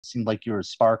seemed like you were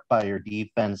sparked by your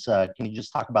defense. Can you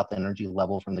just talk about the energy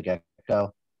level from the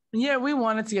get-go? Yeah, we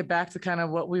wanted to get back to kind of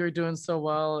what we were doing so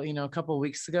well, a couple of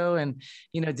weeks ago, and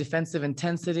defensive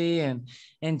intensity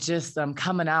and just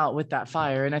coming out with that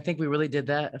fire. And I think we really did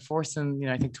that, forcing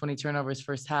I think 20 turnovers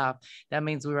first half. That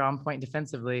means we were on point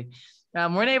defensively.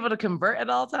 Weren't able to convert at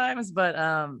all times, but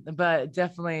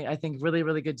definitely I think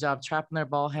really good job trapping their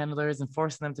ball handlers and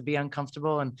forcing them to be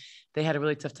uncomfortable. And they had a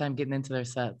really tough time getting into their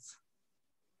sets.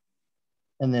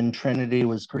 And then Trinity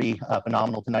was pretty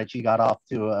phenomenal tonight. She got off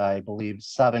to, I believe,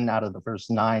 7 out of the first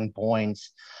 9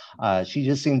 points. She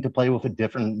just seemed to play with a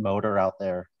different motor out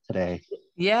there today.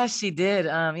 Yeah, she did.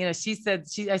 She said,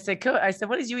 I said,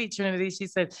 what did you eat, Trinity? She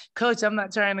said, Coach, I'm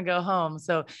not trying to go home.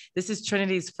 So this is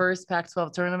Trinity's first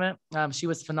Pac-12 tournament. She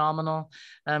was phenomenal.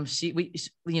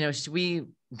 We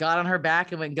got on her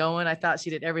back and went going. I thought she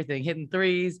did everything, hitting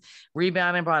threes,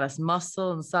 rebounding, brought us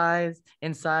muscle and size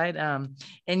inside. And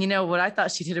what I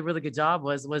thought she did a really good job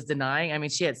was denying. I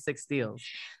mean, she had 6 steals.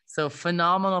 So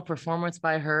phenomenal performance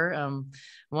by her.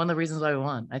 One of the reasons why we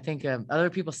won. I think other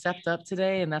people stepped up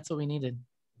today, and that's what we needed.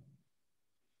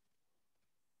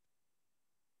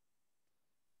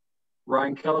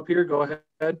 Ryan Kellip here. Go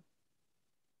ahead.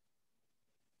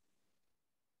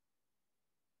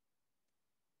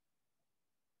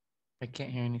 I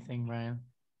can't hear anything, Ryan.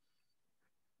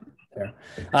 There.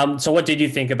 So what did you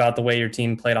think about the way your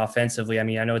team played offensively? I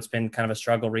mean, I know it's been kind of a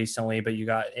struggle recently, but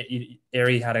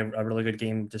Ari had a really good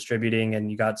game distributing,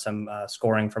 and you got some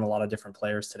scoring from a lot of different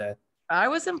players today. I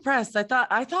was impressed. I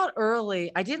thought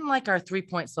early, I didn't like our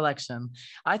 3-point selection.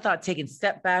 I thought taking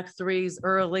step back threes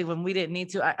early when we didn't need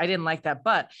to, I didn't like that,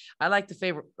 but I like the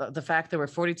fact that we're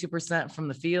 42% from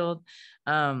the field.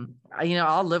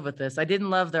 I'll live with this. I didn't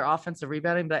love their offensive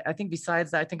rebounding, but I think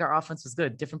besides that, I think our offense was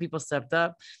good. Different people stepped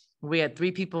up. We had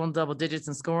 3 people in double digits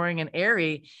in scoring, and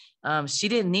Ari, she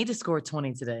didn't need to score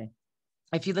 20 today.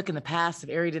 If you look in the past, if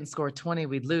Ari didn't score 20,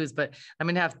 we'd lose, but I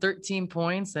mean, to have 13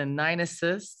 points and 9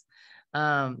 assists,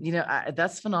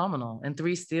 that's phenomenal. And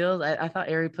 3 steals. I thought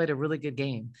Ari played a really good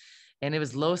game, and it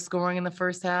was low scoring in the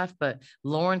first half, but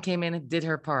Lauren came in and did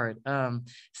her part.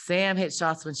 Sam hit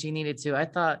shots when she needed to. I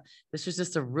thought this was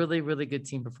just a really good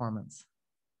team performance.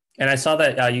 And I saw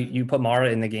that you put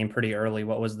Mara in the game pretty early.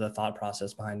 What was the thought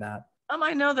process behind that?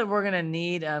 I know that we're going to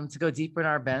need to go deeper in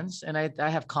our bench, and I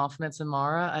have confidence in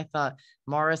Mara. I thought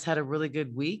Mara's had a really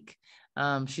good week.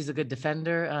 She's a good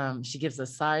defender. She gives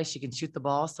us size. She can shoot the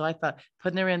ball. So I thought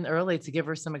putting her in early to give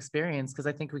her some experience, because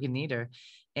I think we can need her,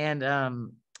 and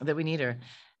that we need her.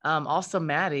 Also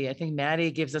Maddie, I think Maddie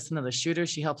gives us another shooter.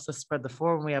 She helps us spread the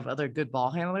floor when we have other good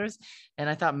ball handlers. And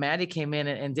I thought Maddie came in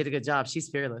and did a good job. She's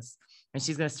fearless, and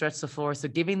she's going to stretch the floor. So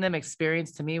giving them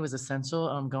experience to me was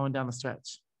essential going down the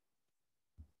stretch.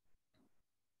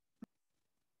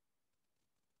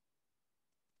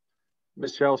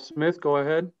 Michelle Smith, go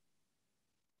ahead.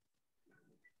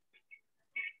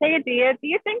 Hey, Adia, do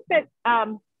you think that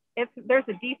if there's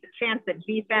a decent chance that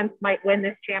defense might win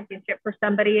this championship for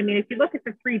somebody? I mean, if you look at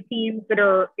the 3 teams that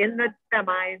are in the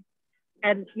semis,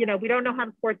 and, we don't know how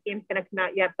the 4th game's going to come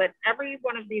out yet, but every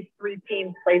one of these 3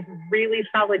 teams plays really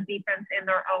solid defense in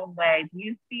their own way. Do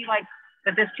you see like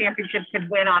that this championship could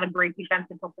win on a great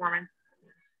defensive performance?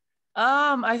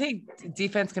 I think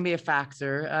defense can be a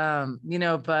factor,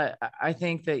 but I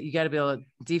think that you got to be able to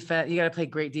defend. You got to play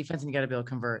great defense, and you got to be able to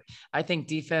convert. I think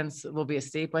defense will be a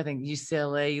staple. I think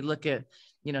UCLA, you look at,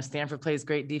 Stanford plays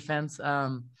great defense.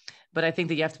 But I think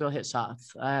that you have to be able to hit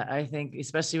shots. I think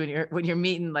especially when you're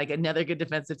meeting like another good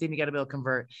defensive team, you got to be able to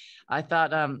convert. I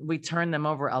thought we turned them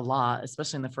over a lot,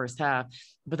 especially in the first half,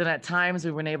 but then at times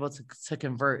we weren't able to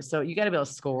convert. So you got to be able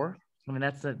to score. I mean,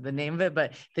 that's the name of it.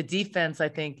 But the defense, I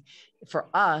think for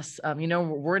us,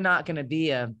 we're not going to be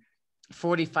a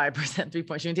 45%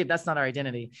 3-point shooting team. That's not our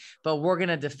identity, but we're going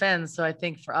to defend. So I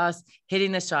think for us,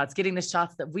 hitting the shots, getting the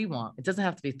shots that we want, it doesn't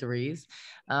have to be threes,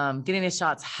 getting the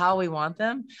shots how we want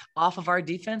them off of our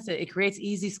defense, it creates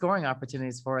easy scoring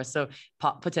opportunities for us. So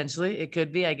potentially it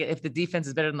could be, if the defense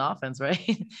is better than the offense, right?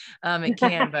 It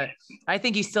can, but I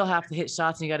think you still have to hit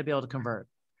shots, and you got to be able to convert.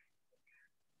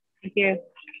 Thank you.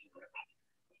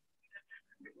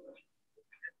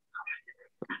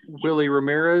 Willie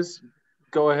Ramirez,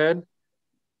 go ahead.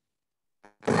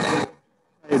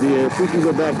 Idea. If we can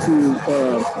go back to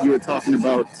you were talking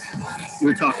about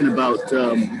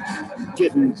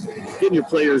getting your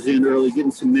players in early,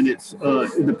 getting some minutes.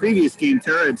 In the previous game,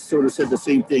 Tara had sort of said the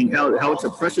same thing. How it's a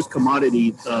precious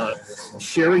commodity,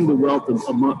 sharing the wealth in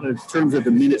terms of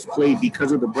the minutes played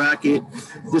because of the bracket,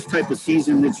 this type of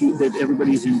season that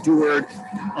everybody's endured,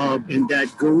 and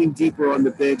that going deeper on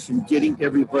the bench and getting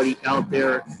everybody out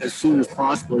there as soon as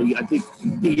possible. I think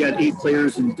he had 8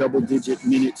 players in double-digit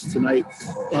minutes tonight.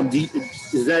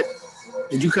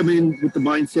 Did you come in with the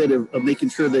mindset of making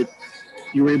sure that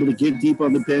you were able to get deep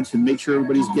on the bench and make sure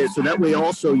everybody's so that way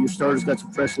also your starters got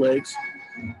some fresh legs?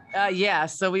 Yeah,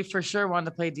 so we for sure wanted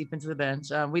to play deep into the bench.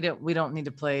 We don't need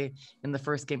to play in the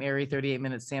first game Aerie 38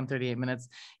 minutes, Sam 38 minutes.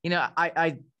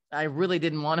 I really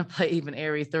didn't want to play even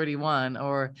Aerie 31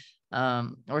 or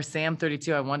Sam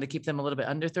 32. I wanted to keep them a little bit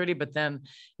under 30, but then,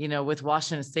 with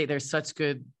Washington State, they're such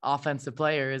good offensive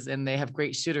players and they have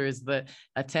great shooters, but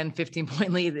a 10, 15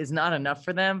 point lead is not enough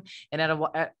for them. And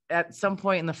at some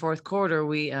point in the fourth quarter,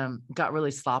 we got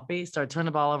really sloppy, started turning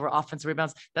the ball over, offensive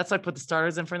rebounds. That's why I put the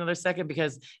starters in for another second,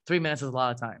 because 3 minutes is a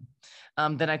lot of time.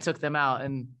 Then I took them out.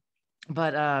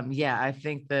 But I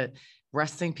think that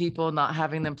resting people, not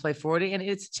having them play 40. And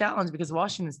it's a challenge because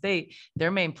Washington State, their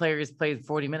main players played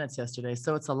 40 minutes yesterday.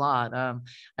 So it's a lot.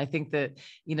 I think that,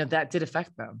 that did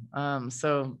affect them. I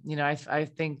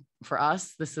think for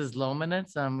us, this is low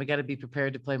minutes. We got to be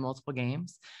prepared to play multiple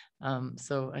games.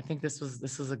 So I think this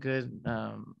was a good,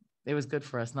 it was good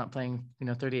for us not playing,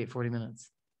 38, 40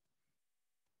 minutes.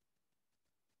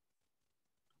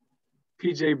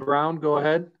 PJ Brown, go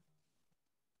ahead.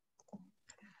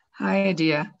 Hi,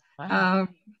 Adia.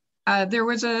 There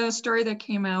was a story that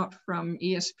came out from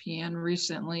ESPN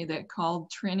recently that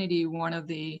called Trinity one of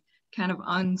the kind of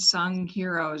unsung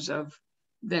heroes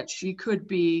that she could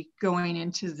be going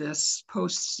into this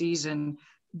postseason.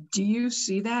 Do you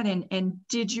see that? And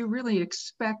did you really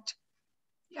expect,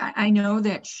 I know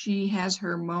that she has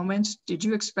her moments. Did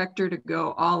you expect her to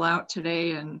go all out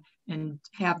today and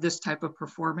have this type of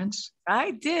performance?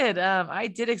 I did. I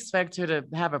did expect her to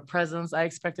have a presence. I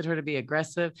expected her to be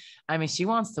aggressive. I mean, she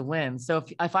wants to win. So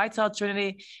if I tell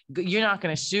Trinity, you're not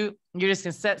going to shoot, you're just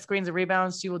going to set screens and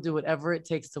rebounds, she will do whatever it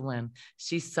takes to win.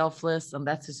 She's selfless, and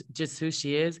that's just who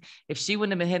she is. If she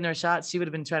wouldn't have been hitting her shots, she would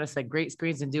have been trying to set great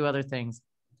screens and do other things.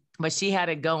 But she had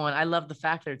it going. I love the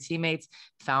fact that her teammates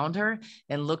found her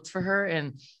and looked for her.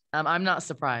 And I'm not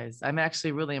surprised. I'm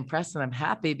actually really impressed, and I'm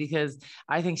happy because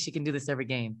I think she can do this every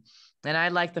game. And I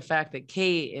like the fact that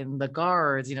Kate and the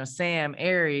guards, Sam,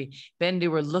 Aerie, Bendu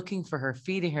were looking for her,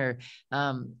 feeding her,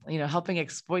 helping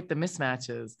exploit the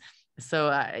mismatches. So,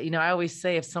 I always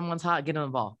say, if someone's hot, get on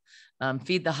the ball,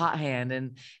 feed the hot hand.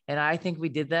 And I think we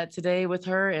did that today with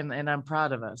her. And I'm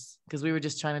proud of us because we were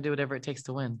just trying to do whatever it takes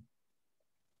to win.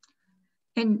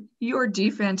 And your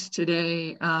defense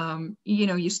today,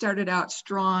 you started out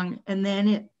strong and then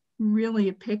it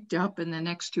really picked up in the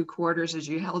next 2 quarters as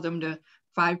you held them to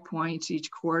 5 points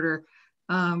each quarter.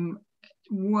 I know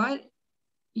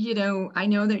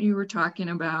that you were talking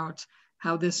about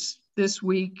how this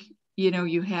week,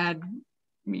 you had,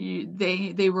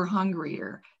 they were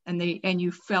hungrier and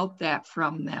you felt that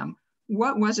from them.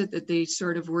 What was it that they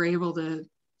sort of were able to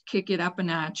kick it up a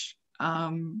notch?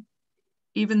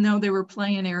 Even though they were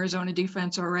playing Arizona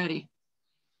defense already?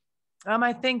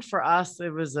 I think for us, it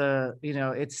was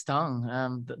it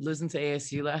stung. Losing to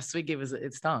ASU last week,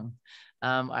 it stung.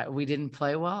 We didn't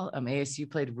play well.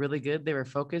 ASU played really good. They were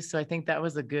focused. So I think that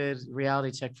was a good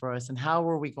reality check for us. And how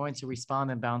were we going to respond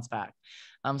and bounce back?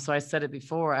 So I said it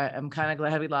before, I'm kind of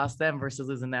glad we lost them versus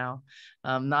losing now.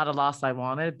 Not a loss I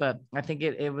wanted, but I think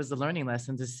it was a learning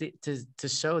lesson to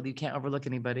show that you can't overlook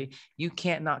anybody. You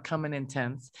can't not come in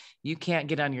intense. You can't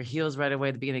get on your heels right away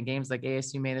at the beginning of games like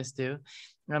ASU made us do.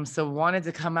 So wanted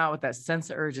to come out with that sense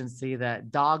of urgency,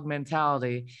 that dog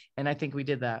mentality. And I think we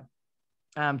did that.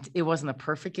 It wasn't a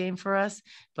perfect game for us,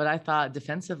 but I thought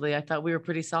defensively, we were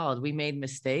pretty solid. We made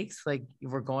mistakes like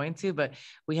we're going to, but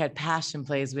we had passion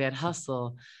plays, we had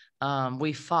hustle,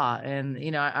 we fought. And,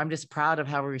 I'm just proud of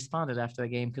how we responded after the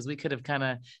game, because we could have kind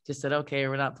of just said, okay,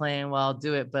 we're not playing well,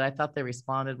 do it. But I thought they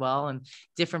responded well and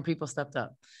different people stepped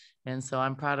up. And so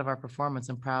I'm proud of our performance.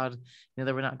 I'm proud,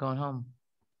 that we're not going home.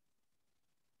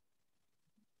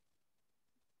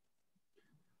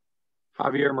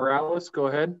 Javier Morales, go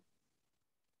ahead.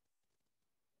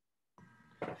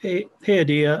 Hey,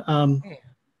 Adia.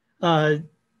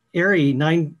 Aerie,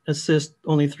 9 assists,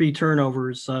 only 3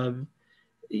 turnovers.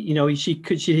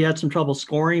 She had some trouble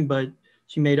scoring, but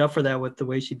made up for that with the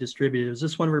way she distributed. Was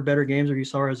this one of her better games where you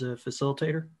saw her as a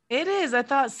facilitator? It is. I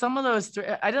thought some of those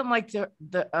I didn't like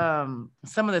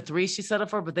some of the threes she set up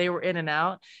for, but they were in and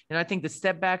out. And I think the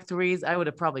step back threes, I would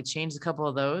have probably changed a couple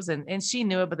of those, and she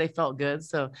knew it, but they felt good.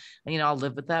 So, I'll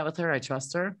live with that with her. I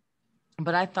trust her.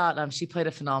 But I thought she played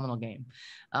a phenomenal game.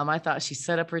 I thought she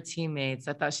set up her teammates.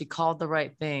 I thought she called the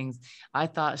right things. I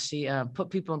thought she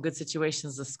put people in good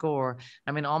situations to score.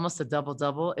 Almost a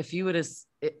double-double. If you would have,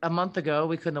 a month ago,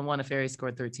 we couldn't have won if Aries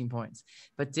scored 13 points.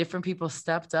 But different people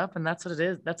stepped up, and that's what it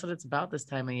is. That's what it's about this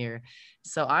time of year.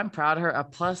 So I'm proud of her. A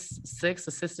 +6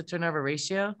 assist to turnover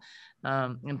ratio.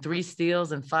 And 3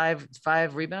 steals and five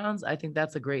rebounds. I think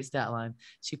that's a great stat line.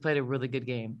 She played a really good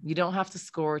game. You don't have to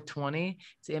score 20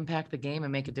 to impact the game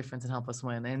and make a difference and help us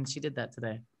win. And she did that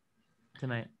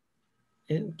tonight.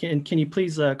 And can you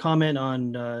please comment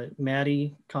on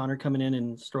Maddie Connor coming in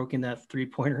and stroking that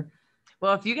 3-pointer?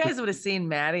 Well, if you guys would have seen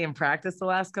Maddie in practice the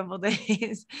last couple of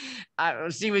days,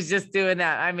 she was just doing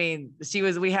that.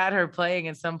 We had her playing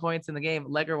at some points in the game,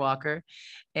 Legger Walker,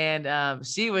 and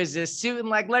she was just shooting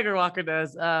like Legger Walker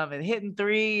does, and hitting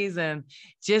threes and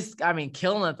just,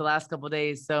 killing it the last couple of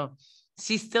days. So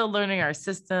she's still learning our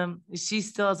system. She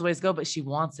still has ways to go, but she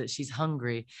wants it. She's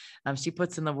hungry. She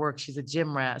puts in the work. She's a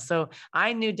gym rat. So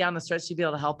I knew down the stretch she'd be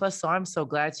able to help us. So I'm so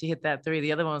glad she hit that 3.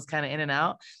 The other one was kind of in and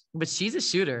out, but she's a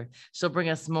shooter. She'll bring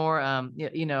us more,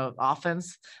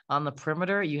 offense on the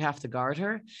perimeter. You have to guard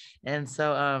her. And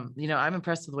so, I'm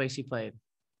impressed with the way she played.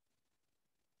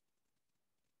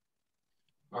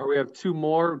 All right, we have 2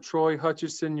 more. Troy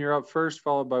Hutchison, you're up first,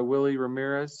 followed by Willie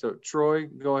Ramirez. So Troy,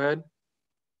 go ahead.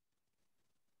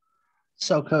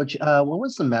 So, Coach, what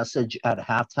was the message at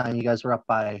halftime? You guys were up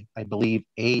by, I believe,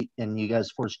 8, and you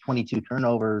guys forced 22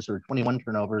 turnovers or 21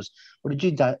 turnovers. What did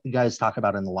you guys talk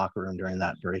about in the locker room during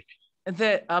that break?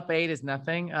 The up 8 is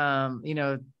nothing.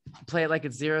 Play it like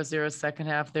it's 0-0 second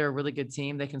half. They're a really good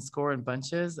team. They can score in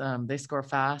bunches. They score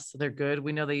fast. So they're good.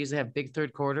 We know they usually have big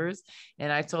third quarters.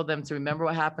 And I told them to remember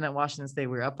what happened at Washington State.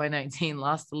 We were up by 19,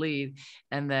 lost the lead,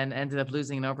 and then ended up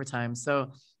losing in overtime.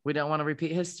 So we don't want to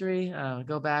repeat history.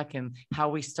 Go back and how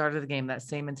we started the game, that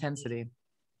same intensity.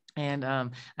 And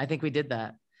I think we did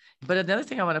that. But another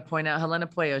thing I want to point out, Helena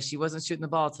Puello, she wasn't shooting the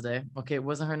ball today. Okay, it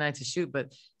wasn't her night to shoot,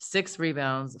 but 6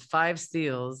 rebounds, 5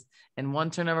 steals, and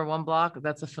 1 turnover, 1 block.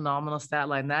 That's a phenomenal stat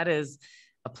line. That is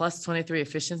a +23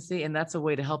 efficiency, and that's a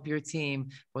way to help your team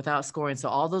without scoring. So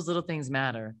all those little things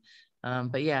matter.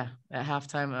 But yeah, at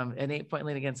halftime, an 8-point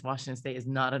lead against Washington State is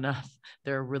not enough.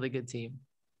 They're a really good team.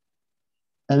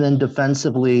 And then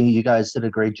defensively, you guys did a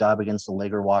great job against the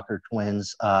Legger Walker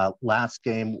twins. Last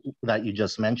game that you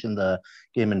just mentioned, the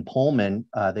game in Pullman,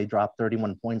 they dropped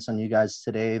 31 points on you guys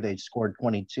today. They scored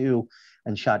 22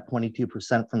 and shot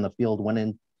 22% from the field.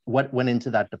 What went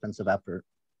into that defensive effort?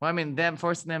 Well, them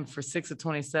forcing them for 6 of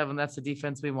 27, that's the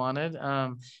defense we wanted.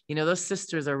 Those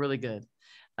sisters are really good.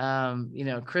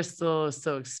 Crystal is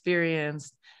so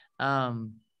experienced.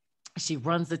 She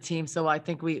runs the team. So I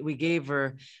think we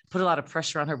put a lot of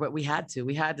pressure on her, but we had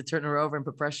to turn her over and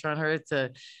put pressure on her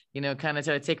to, kind of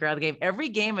try to take her out of the game. Every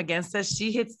game against us,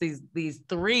 she hits these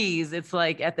threes. It's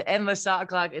like at the end of the shot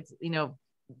clock, it's,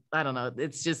 I don't know.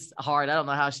 It's just hard. I don't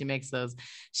know how she makes those.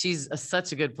 She's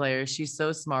such a good player. She's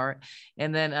so smart.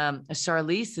 And then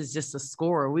Charlize is just a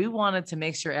scorer. We wanted to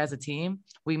make sure as a team,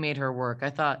 we made her work. I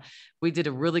thought we did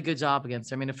a really good job against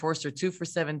her. It forced her 2 for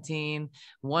 17,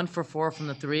 1 for 4 from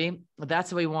the 3.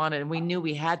 That's what we wanted. And we knew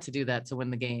we had to do that to win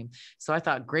the game. So I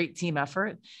thought great team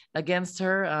effort against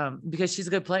her because she's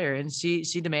a good player and she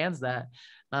demands that.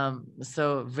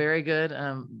 So very good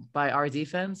by our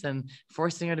defense and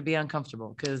forcing her to be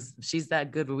uncomfortable because she's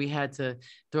that good, but we had to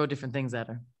throw different things at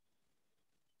her.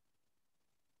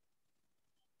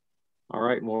 All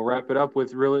right, and we'll wrap it up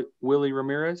with Willie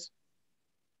Ramirez.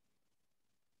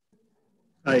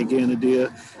 Hi again,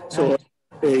 Adia. So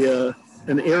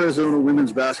an Arizona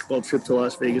women's basketball trip to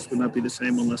Las Vegas would not be the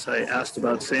same unless I asked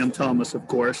about Sam Thomas, of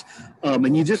course.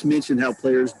 And you just mentioned how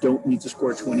players don't need to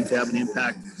score 20 to have an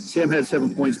impact. Sam had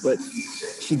 7 points, but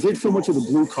she did so much of the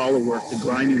blue-collar work, the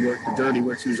grinding work, the dirty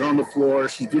work. She was on the floor.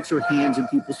 She gets her hands in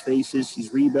people's faces.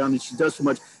 She's rebounding. She does so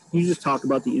much. You just talk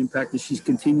about the impact that she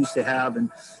continues to have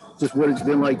and just what it's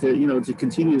been like to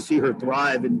continue to see her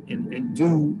thrive and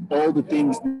do all the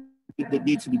things that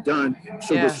need to be done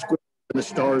so the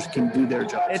stars can do their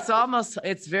job.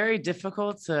 It's very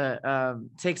difficult to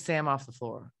take Sam off the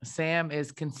floor. Sam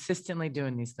is consistently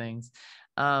doing these things.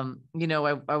 I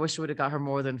wish we would have got her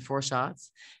more than 4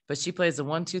 shots, but she plays a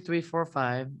 1, 2, 3, 4,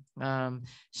 5.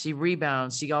 She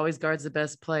rebounds. She always guards the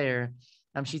best player.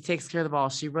 She takes care of the ball.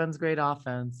 She runs great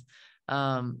offense.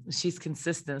 She's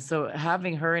consistent. So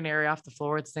having her and Ari off the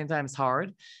floor at the same time is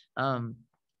hard.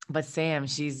 But Sam,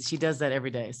 she does that every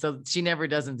day. So she never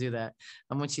doesn't do that.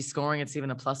 And when she's scoring, it's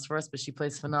even a plus for us, but she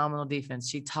plays phenomenal defense.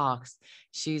 She talks,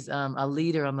 she's a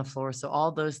leader on the floor. So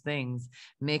all those things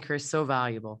make her so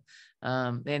valuable.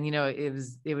 And, you know, it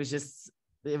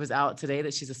was out today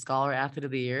that she's a Scholar Athlete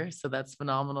of the Year. So that's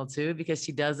phenomenal too, because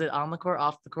she does it on the court,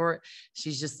 off the court.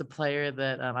 She's just a player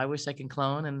that I wish I can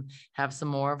clone and have some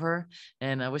more of her.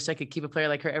 And I wish I could keep a player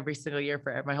like her every single year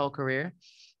for my whole career.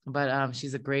 But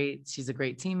she's a great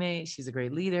teammate. She's a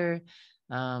great leader.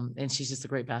 And she's just a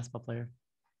great basketball player.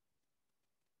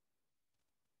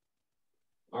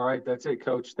 All right. That's it,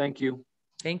 Coach. Thank you.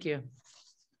 Thank you.